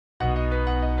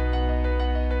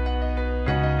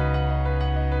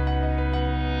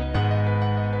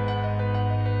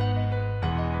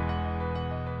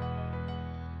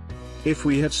If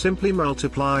we had simply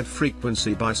multiplied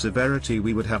frequency by severity,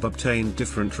 we would have obtained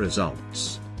different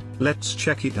results. Let's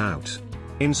check it out.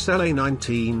 In cell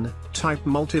A19, type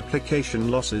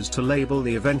multiplication losses to label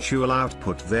the eventual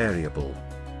output variable.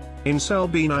 In cell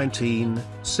B19,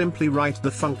 simply write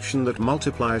the function that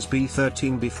multiplies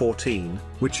B13 B14,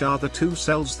 which are the two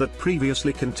cells that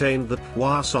previously contained the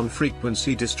Poisson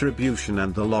frequency distribution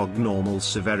and the log normal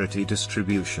severity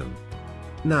distribution.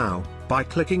 Now, by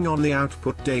clicking on the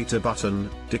Output Data button,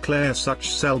 declare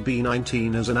such cell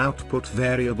B19 as an output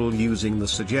variable using the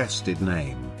suggested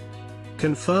name.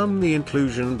 Confirm the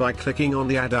inclusion by clicking on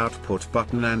the Add Output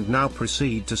button and now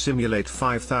proceed to simulate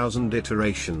 5000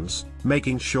 iterations,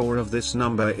 making sure of this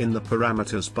number in the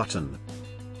Parameters button.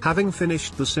 Having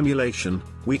finished the simulation,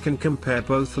 we can compare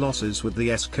both losses with the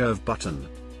S-curve button.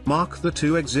 Mark the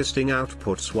two existing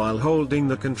outputs while holding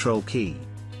the Control key.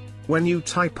 When you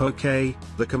type OK,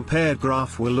 the compared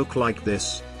graph will look like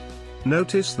this.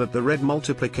 Notice that the red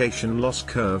multiplication loss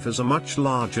curve has a much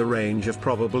larger range of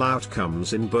probable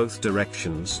outcomes in both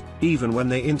directions, even when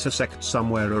they intersect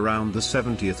somewhere around the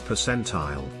 70th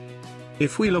percentile.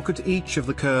 If we look at each of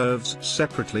the curves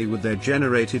separately with their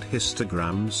generated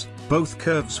histograms, both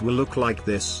curves will look like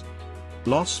this.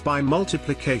 Loss by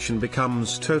multiplication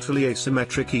becomes totally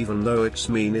asymmetric even though its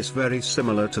mean is very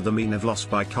similar to the mean of loss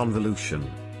by convolution.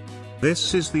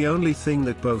 This is the only thing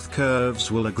that both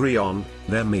curves will agree on,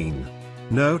 their mean.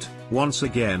 Note, once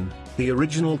again, the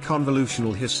original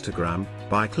convolutional histogram,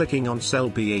 by clicking on cell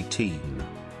B18.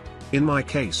 In my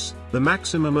case, the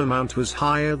maximum amount was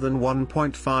higher than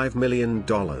 $1.5 million,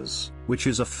 which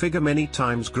is a figure many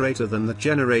times greater than that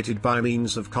generated by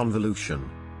means of convolution.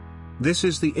 This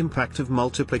is the impact of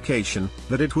multiplication,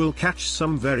 that it will catch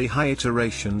some very high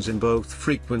iterations in both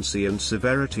frequency and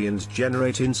severity and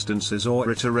generate instances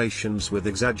or iterations with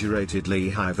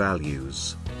exaggeratedly high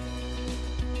values.